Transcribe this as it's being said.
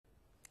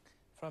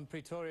From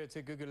Pretoria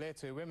to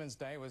Gugulethu, Women's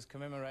Day was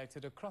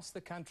commemorated across the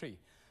country.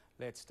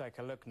 Let's take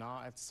a look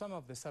now at some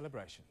of the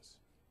celebrations.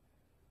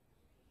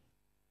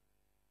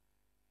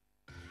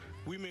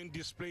 Women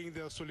displaying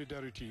their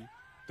solidarity.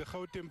 The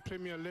Gauteng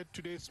Premier led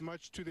today's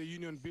march to the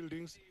Union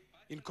buildings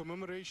in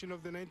commemoration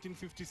of the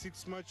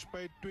 1956 march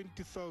by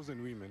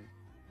 20,000 women.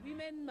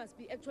 Women must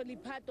be actually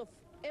part of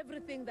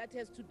everything that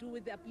has to do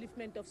with the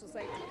upliftment of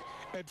society.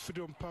 At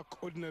Freedom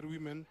Park, ordinary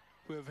women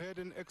who have had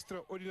an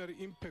extraordinary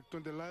impact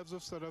on the lives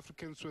of South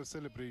Africans were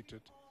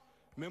celebrated.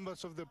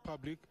 Members of the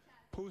public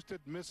posted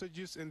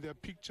messages and their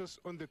pictures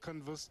on the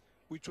canvas,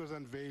 which was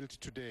unveiled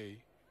today.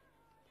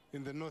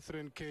 In the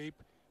Northern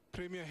Cape,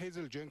 Premier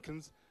Hazel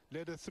Jenkins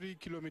led a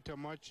 3-kilometer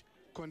march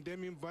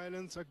condemning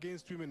violence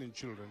against women and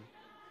children.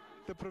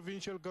 The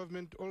provincial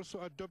government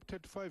also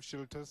adopted 5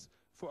 shelters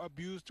for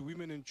abused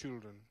women and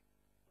children.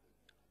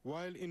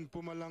 While in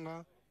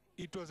Mpumalanga,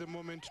 it was a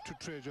moment to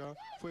treasure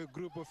for a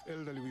group of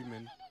elderly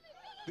women.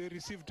 They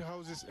received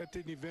houses at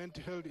an event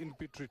held in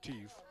Piet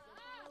Retief.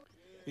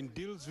 In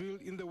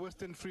Dillsville in the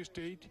Western Free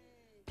State,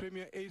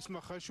 Premier Ace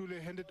Magashule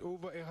handed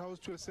over a house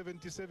to a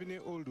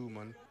 77-year-old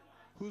woman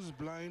who's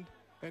blind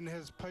and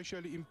has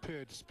partially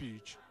impaired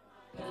speech.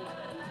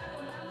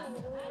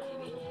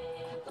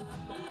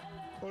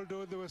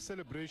 Although there were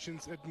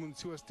celebrations at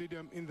Munsiwa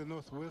Stadium in the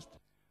northwest,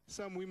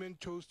 some women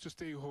chose to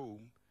stay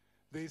home.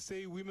 They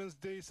say Women's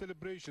Day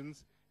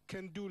celebrations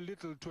can do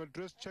little to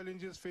address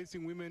challenges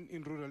facing women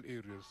in rural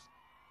areas.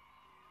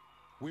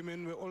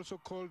 Women were also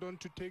called on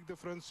to take the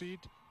front seat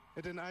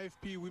at an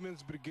IFP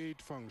Women's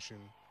Brigade function.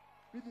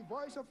 With the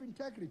voice of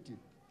integrity,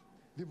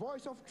 the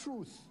voice of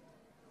truth,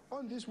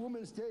 on this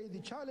Women's Day, the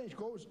challenge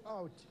goes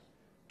out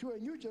to a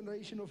new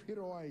generation of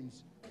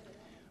heroines.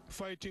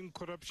 Fighting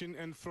corruption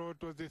and fraud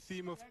was the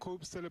theme of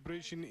COPE's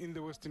celebration in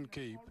the Western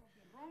Cape.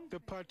 The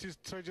party's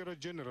Treasurer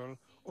General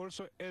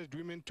also urged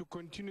women to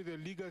continue the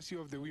legacy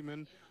of the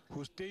women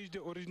who staged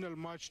the original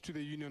march to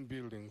the Union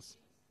buildings.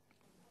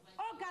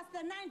 August the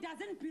 9th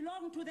doesn't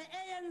belong to the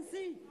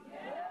ANC.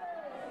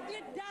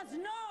 It does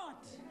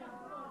not.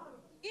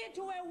 It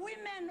were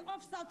women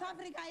of South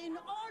Africa in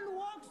all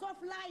walks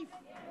of life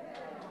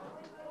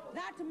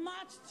that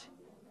marched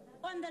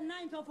on the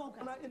 9th of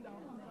August.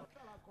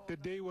 The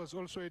day was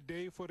also a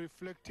day for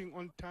reflecting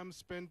on time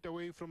spent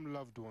away from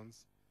loved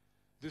ones.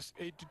 This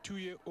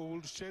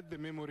 82-year-old shared the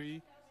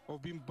memory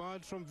of being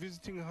barred from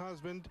visiting her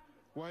husband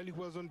while he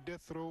was on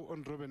death row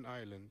on Robben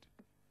Island.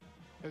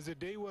 As the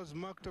day was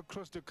marked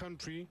across the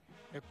country,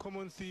 a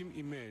common theme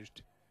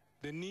emerged: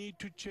 the need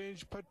to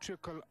change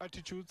patriarchal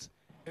attitudes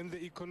and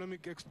the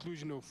economic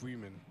exclusion of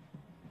women.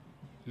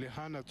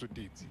 Lehana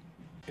Tsotitsi,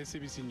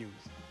 SABC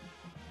News.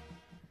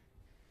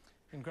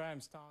 In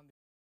Grahamstown,